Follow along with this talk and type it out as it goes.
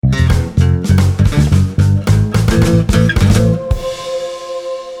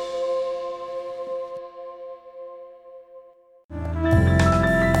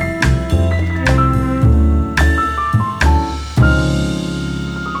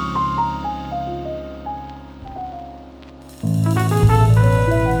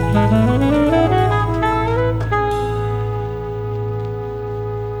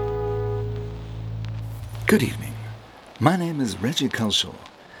Good evening. My name is Reggie Culshaw,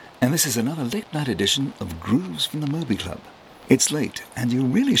 and this is another late-night edition of Grooves from the Moby Club. It's late, and you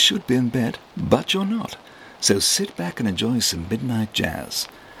really should be in bed, but you're not. So sit back and enjoy some midnight jazz.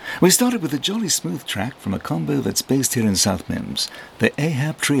 We started with a jolly smooth track from a combo that's based here in South Mims, the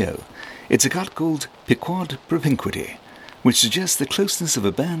Ahab Trio. It's a cut called Piquod Propinquity, which suggests the closeness of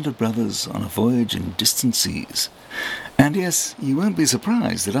a band of brothers on a voyage in distant seas. And yes, you won't be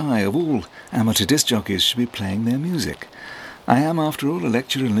surprised that I, of all amateur disc jockeys, should be playing their music. I am, after all, a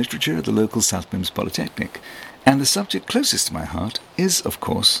lecturer in literature at the local South Mims Polytechnic, and the subject closest to my heart is, of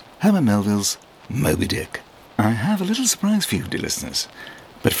course, Herman Melville's Moby Dick. I have a little surprise for you, dear listeners.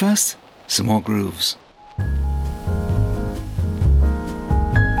 But first, some more grooves.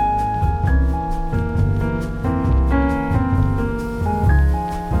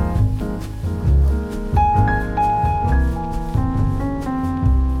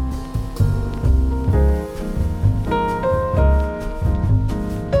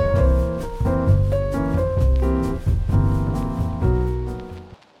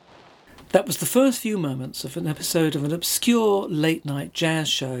 That was the first few moments of an episode of an obscure late-night jazz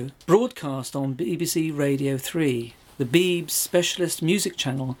show broadcast on BBC Radio 3, the Beebs specialist music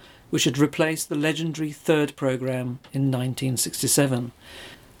channel which had replaced the legendary third programme in 1967.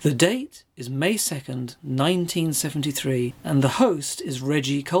 The date is May 2nd, 1973, and the host is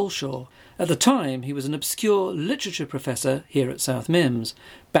Reggie Culshaw. At the time, he was an obscure literature professor here at South Mims,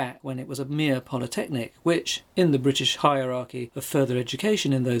 back when it was a mere polytechnic, which, in the British hierarchy of further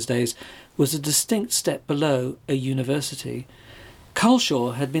education in those days, was a distinct step below a university.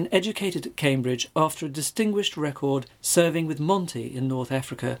 Culshaw had been educated at Cambridge after a distinguished record serving with Monty in North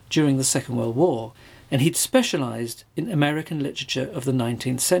Africa during the Second World War, and he'd specialised in American literature of the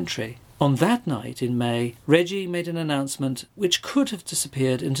 19th century. On that night in May, Reggie made an announcement which could have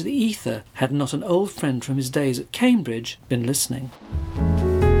disappeared into the ether had not an old friend from his days at Cambridge been listening.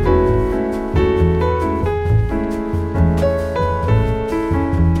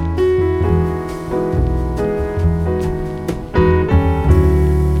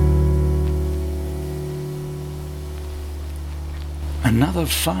 Another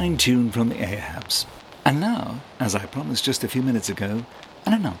fine tune from the Ahabs. And now, as I promised just a few minutes ago,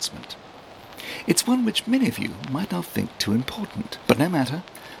 an announcement. It's one which many of you might not think too important, but no matter.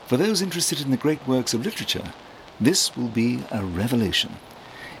 For those interested in the great works of literature, this will be a revelation.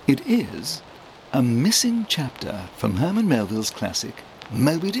 It is a missing chapter from Herman Melville's classic,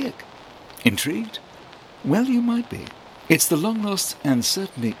 Moby Dick. Intrigued? Well, you might be. It's the long-lost and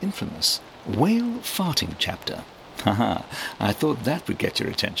certainly infamous whale farting chapter. Haha, I thought that would get your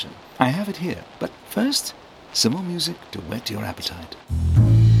attention. I have it here, but first, some more music to whet your appetite.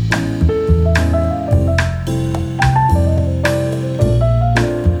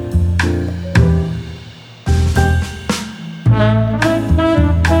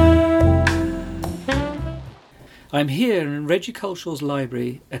 I'm here in Reggie Culshaw's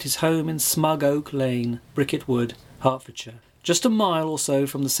library at his home in Smug Oak Lane, Bricket Wood, Hertfordshire, just a mile or so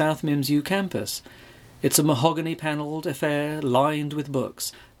from the South Mims U campus. It's a mahogany-panelled affair lined with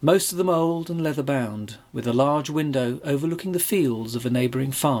books, most of them old and leather-bound, with a large window overlooking the fields of a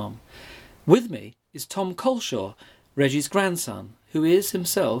neighbouring farm. With me is Tom Culshaw, Reggie's grandson, who is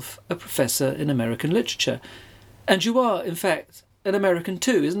himself a professor in American literature. And you are, in fact, an American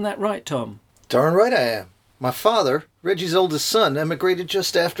too, isn't that right, Tom? Darn right I am. My father, Reggie's oldest son, emigrated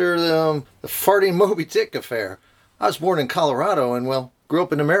just after the farting Moby Dick affair. I was born in Colorado and, well, grew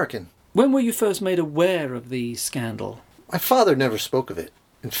up an American. When were you first made aware of the scandal? My father never spoke of it.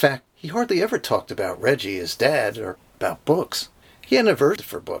 In fact, he hardly ever talked about Reggie, his dad, or about books. He had an aversion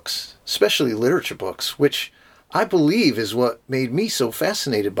for books, especially literature books, which I believe is what made me so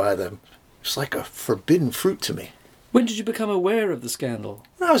fascinated by them. It's like a forbidden fruit to me. When did you become aware of the scandal?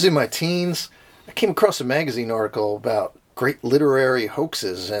 When I was in my teens, I came across a magazine article about great literary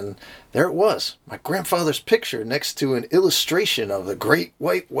hoaxes, and there it was, my grandfather's picture next to an illustration of the great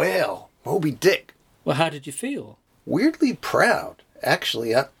white whale, Moby Dick. Well, how did you feel? Weirdly proud,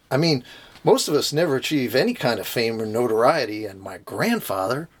 actually. I mean, most of us never achieve any kind of fame or notoriety, and my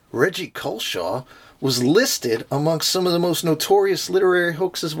grandfather, Reggie Culshaw, was listed amongst some of the most notorious literary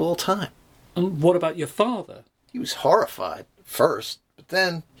hoaxes of all time. And what about your father? He was horrified at first, but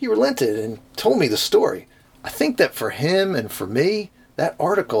then he relented and told me the story. I think that for him and for me, that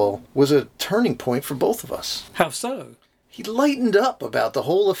article was a turning point for both of us. How so? He lightened up about the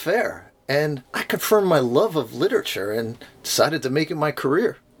whole affair, and I confirmed my love of literature and decided to make it my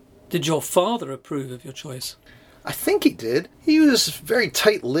career. Did your father approve of your choice? I think he did. He was very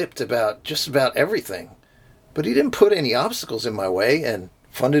tight-lipped about just about everything. But he didn't put any obstacles in my way, and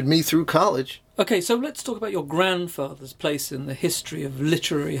funded me through college. Okay, so let's talk about your grandfather's place in the history of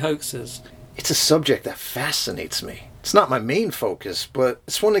literary hoaxes. It's a subject that fascinates me. It's not my main focus, but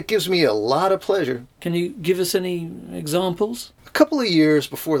it's one that gives me a lot of pleasure. Can you give us any examples? A couple of years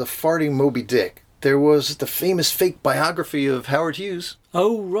before the farting Moby Dick, there was the famous fake biography of Howard Hughes.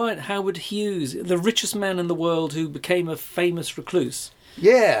 Oh, right, Howard Hughes, the richest man in the world who became a famous recluse.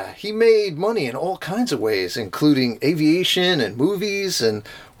 Yeah, he made money in all kinds of ways, including aviation and movies, and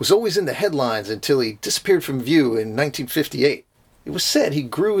was always in the headlines until he disappeared from view in 1958. It was said he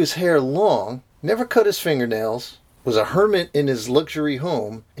grew his hair long, never cut his fingernails, was a hermit in his luxury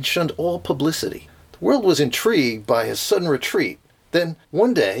home, and shunned all publicity. The world was intrigued by his sudden retreat. Then,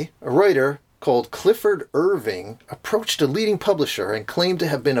 one day, a writer called Clifford Irving approached a leading publisher and claimed to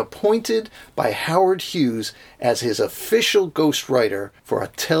have been appointed by Howard Hughes as his official ghostwriter for a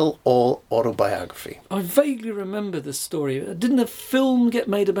tell-all autobiography. I vaguely remember this story. Didn't a film get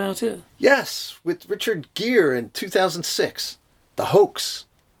made about it? Yes, with Richard Gere in 2006. The Hoax.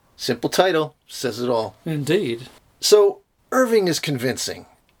 Simple title, says it all. Indeed. So, Irving is convincing,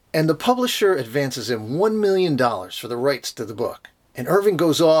 and the publisher advances him $1 million for the rights to the book. And Irving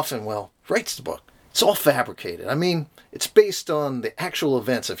goes off and, writes the book. It's all fabricated. I mean, it's based on the actual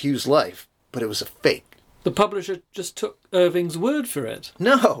events of Hughes' life, but it was a fake. The publisher just took Irving's word for it.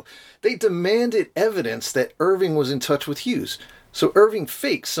 No, they demanded evidence that Irving was in touch with Hughes. So Irving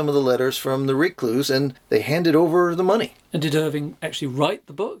faked some of the letters from the recluse and they handed over the money. And did Irving actually write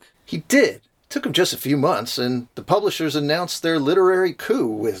the book? He did. It took him just a few months, and the publishers announced their literary coup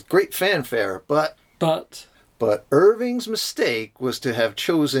with great fanfare, But Irving's mistake was to have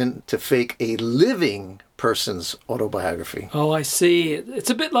chosen to fake a living person's autobiography. Oh, I see. It's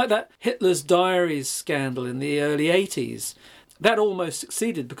a bit like that Hitler's Diaries scandal in the early 80s. That almost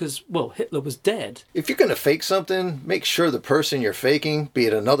succeeded because, Hitler was dead. If you're going to fake something, make sure the person you're faking, be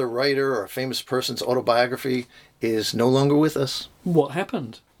it another writer or a famous person's autobiography, is no longer with us. What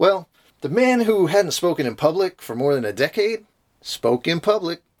happened? Well, the man who hadn't spoken in public for more than a decade spoke in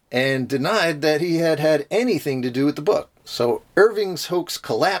public and denied that he had had anything to do with the book. So Irving's hoax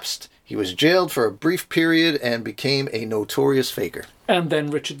collapsed, he was jailed for a brief period, and became a notorious faker. And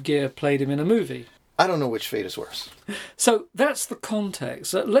then Richard Gere played him in a movie. I don't know which fate is worse. So that's the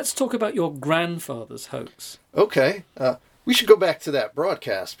context. Let's talk about your grandfather's hoax. Okay, we should go back to that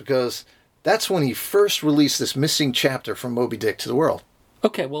broadcast, because that's when he first released this missing chapter from Moby Dick to the world.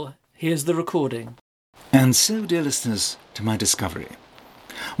 Okay, here's the recording. And so, dear listeners, to my discovery.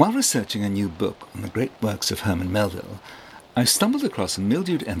 While researching a new book on the great works of Herman Melville, I stumbled across a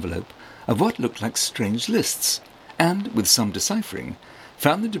mildewed envelope of what looked like strange lists, and, with some deciphering,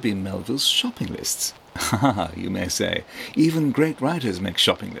 found them to be Melville's shopping lists. Ha, you may say, even great writers make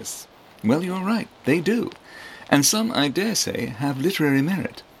shopping lists. Well, you're right, they do. And some, I dare say, have literary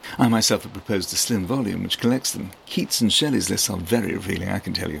merit. I myself have proposed a slim volume which collects them. Keats and Shelley's lists are very revealing, I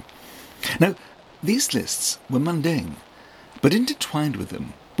can tell you. Now, these lists were mundane, but intertwined with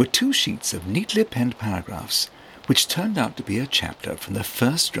them were 2 sheets of neatly penned paragraphs, which turned out to be a chapter from the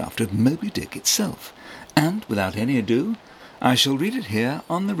first draft of Moby Dick itself. And, without any ado, I shall read it here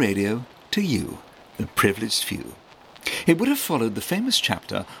on the radio to you, the privileged few. It would have followed the famous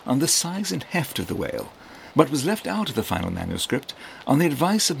chapter on the size and heft of the whale, but was left out of the final manuscript on the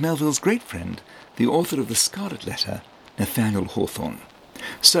advice of Melville's great friend, the author of The Scarlet Letter, Nathaniel Hawthorne.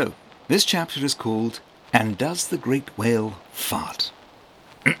 So, this chapter is called, And Does the Great Whale Fart?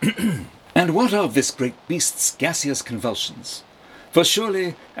 And what of this great beast's gaseous convulsions? For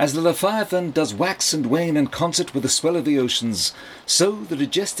surely, as the Leviathan does wax and wane in concert with the swell of the oceans, so the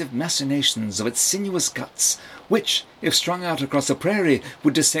digestive machinations of its sinuous guts, which, if strung out across a prairie,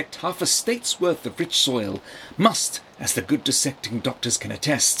 would dissect half a state's worth of rich soil, must, as the good dissecting doctors can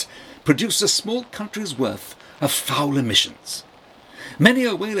attest, produce a small country's worth of foul emissions. Many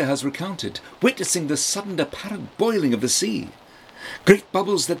a whaler has recounted, witnessing the sudden apparent boiling of the sea. Great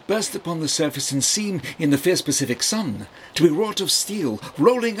bubbles that burst upon the surface and seem, in the fierce Pacific sun, to be wrought of steel,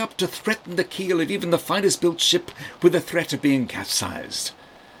 rolling up to threaten the keel of even the finest built ship with the threat of being capsized.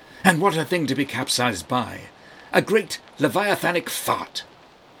 And what a thing to be capsized by! A great leviathanic fart!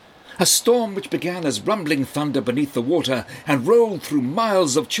 A storm which began as rumbling thunder beneath the water and rolled through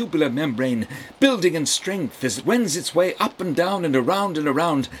miles of tubular membrane, building in strength as it wends its way up and down and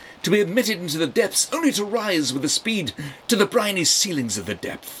around, to be admitted into the depths only to rise with the speed to the briny ceilings of the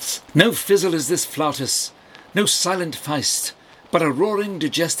depths. No fizzle is this flatus, no silent feist, but a roaring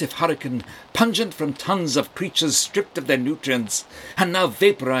digestive hurricane, pungent from tons of creatures stripped of their nutrients, and now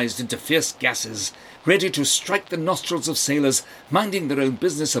vaporized into fierce gases, ready to strike the nostrils of sailors minding their own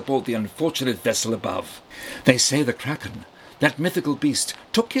business aboard the unfortunate vessel above. They say the Kraken, That mythical beast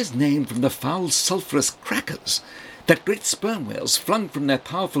took his name from the foul sulphurous crackers that great sperm whales flung from their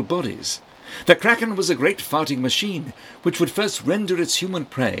powerful bodies. The kraken was a great farting machine, which would first render its human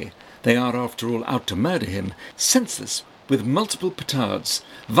prey, they are after all out to murder him, senseless with multiple petards,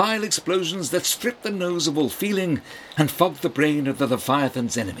 vile explosions that strip the nose of all feeling and fog the brain of the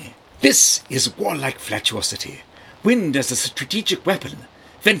Leviathan's enemy. This is warlike flatuosity, wind as a strategic weapon,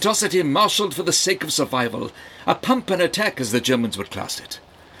 ventosity marshalled for the sake of survival, a pump and attack as the Germans would class it.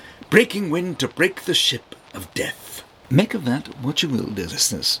 Breaking wind to break the ship of death. Make of that what you will, dear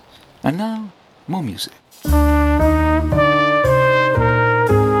listeners. And now, more music.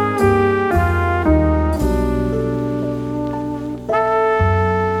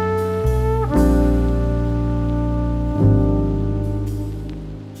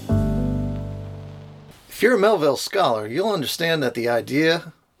 If you're a Melville scholar, you'll understand that the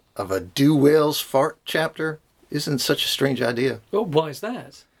idea of a do whales fart chapter isn't such a strange idea. Well, why is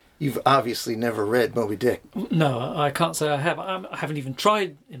that? You've obviously never read Moby Dick. No, I can't say I have. I haven't even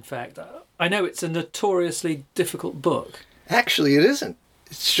tried, in fact. I know it's a notoriously difficult book. Actually, it isn't.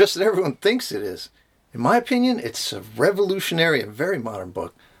 It's just that everyone thinks it is. In my opinion, it's a revolutionary and very modern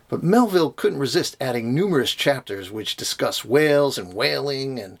book. But Melville couldn't resist adding numerous chapters which discuss whales and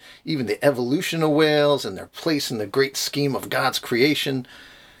whaling and even the evolution of whales and their place in the great scheme of God's creation.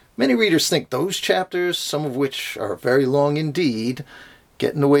 Many readers think those chapters, some of which are very long indeed,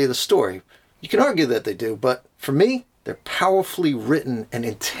 get in the way of the story. You can argue that they do, but for me, they're powerfully written and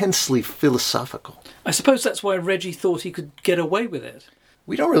intensely philosophical. I suppose that's why Reggie thought he could get away with it.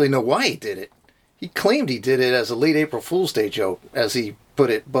 We don't really know why he did it. He claimed he did it as a late April Fool's Day joke, as he put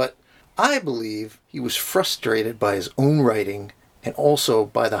it, but I believe he was frustrated by his own writing and also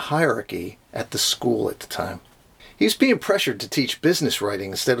by the hierarchy at the school at the time. He was being pressured to teach business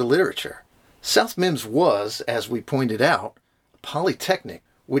writing instead of literature. South Mimms was, as we pointed out, a polytechnic,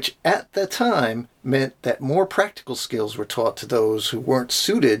 which at the time meant that more practical skills were taught to those who weren't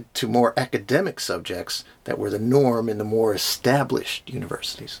suited to more academic subjects that were the norm in the more established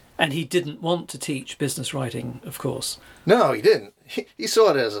universities. And he didn't want to teach business writing, of course. No, he didn't. He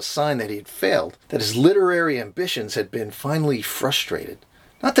saw it as a sign that he had failed, that his literary ambitions had been finally frustrated.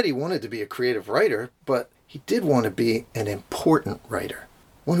 Not that he wanted to be a creative writer, but he did want to be an important writer,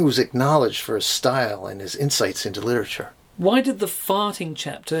 one who was acknowledged for his style and his insights into literature. Why did the farting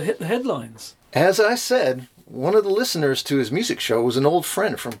chapter hit the headlines? As I said, one of the listeners to his music show was an old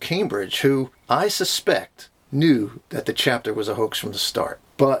friend from Cambridge who, I suspect, knew that the chapter was a hoax from the start.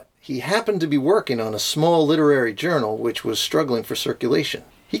 But he happened to be working on a small literary journal which was struggling for circulation.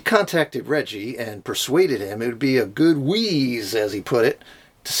 He contacted Reggie and persuaded him it would be a good wheeze, as he put it,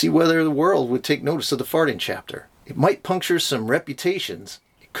 to see whether the world would take notice of the farting chapter. It might puncture some reputations.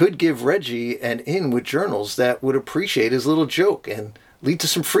 It could give Reggie an in with journals that would appreciate his little joke and lead to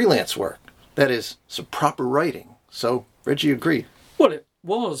some freelance work. That is, some proper writing. So Reggie agreed. Well, it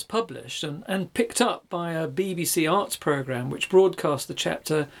was published and picked up by a BBC Arts programme which broadcast the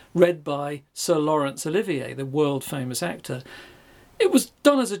chapter read by Sir Laurence Olivier, the world-famous actor. It was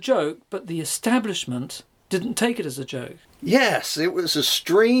done as a joke, but the establishment didn't take it as a joke. Yes, it was a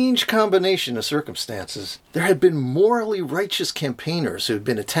strange combination of circumstances. There had been morally righteous campaigners who had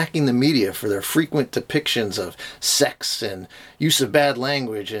been attacking the media for their frequent depictions of sex and use of bad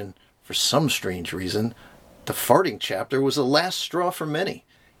language, and for some strange reason, the farting chapter was the last straw for many.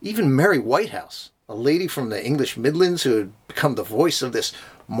 Even Mary Whitehouse, a lady from the English Midlands who had become the voice of this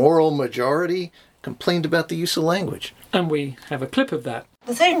moral majority, complained about the use of language. And we have a clip of that.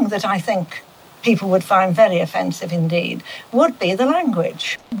 The thing that I think people would find very offensive indeed would be the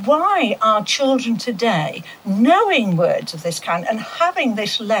language. Why are children today knowing words of this kind and having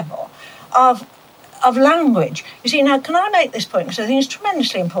this level of language? You see, now, can I make this point? Because I think it's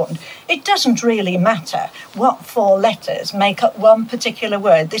tremendously important. It doesn't really matter what four letters make up one particular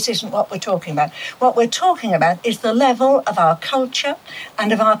word. This isn't what we're talking about. What we're talking about is the level of our culture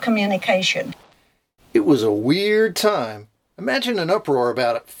and of our communication. It was a weird time. Imagine an uproar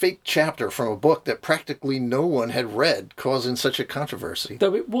about a fake chapter from a book that practically no one had read, causing such a controversy.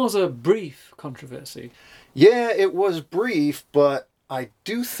 Though it was a brief controversy. Yeah, it was brief, but I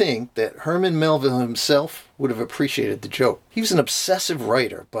do think that Herman Melville himself would have appreciated the joke. He was an obsessive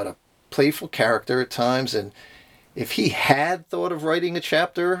writer, but a playful character at times, and if he had thought of writing a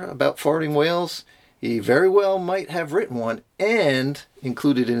chapter about farting whales, he very well might have written one and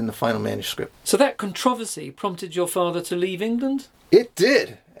included it in the final manuscript. So that controversy prompted your father to leave England? It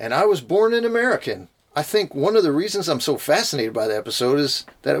did, and I was born an American. I think one of the reasons I'm so fascinated by the episode is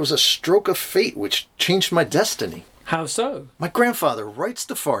that it was a stroke of fate which changed my destiny. How so? My grandfather writes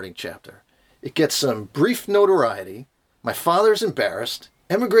the farting chapter. It gets some brief notoriety. My father's embarrassed,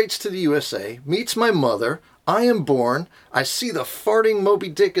 emigrates to the USA, meets my mother, I am born, I see the farting Moby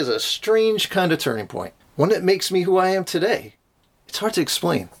Dick as a strange kind of turning point. One that makes me who I am today. It's hard to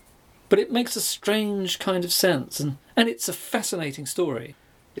explain. But it makes a strange kind of sense, and it's a fascinating story.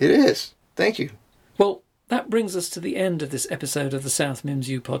 It is. Thank you. Well, that brings us to the end of this episode of the South Mims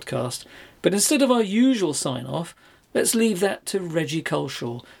U podcast. But instead of our usual sign-off, let's leave that to Reggie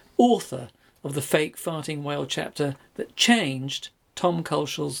Culshaw, author of the Fake Farting Whale chapter that changed Tom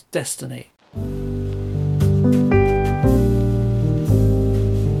Culshaw's destiny.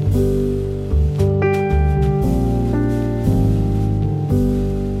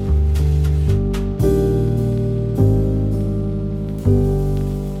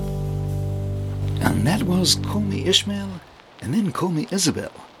 And that was Call Me Ishmael and then Call Me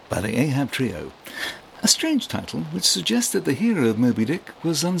Isabel by the Ahab Trio. A strange title which suggests that the hero of Moby Dick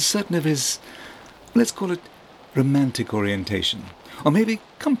was uncertain of his, let's call it, romantic orientation. Or maybe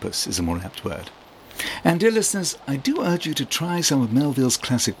compass is a more apt word. And dear listeners, I do urge you to try some of Melville's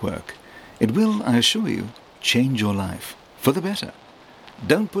classic work. It will, I assure you, change your life. For the better.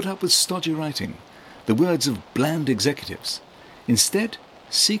 Don't put up with stodgy writing, the words of bland executives. Instead,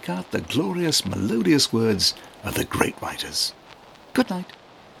 seek out the glorious, melodious words of the great writers. Good night.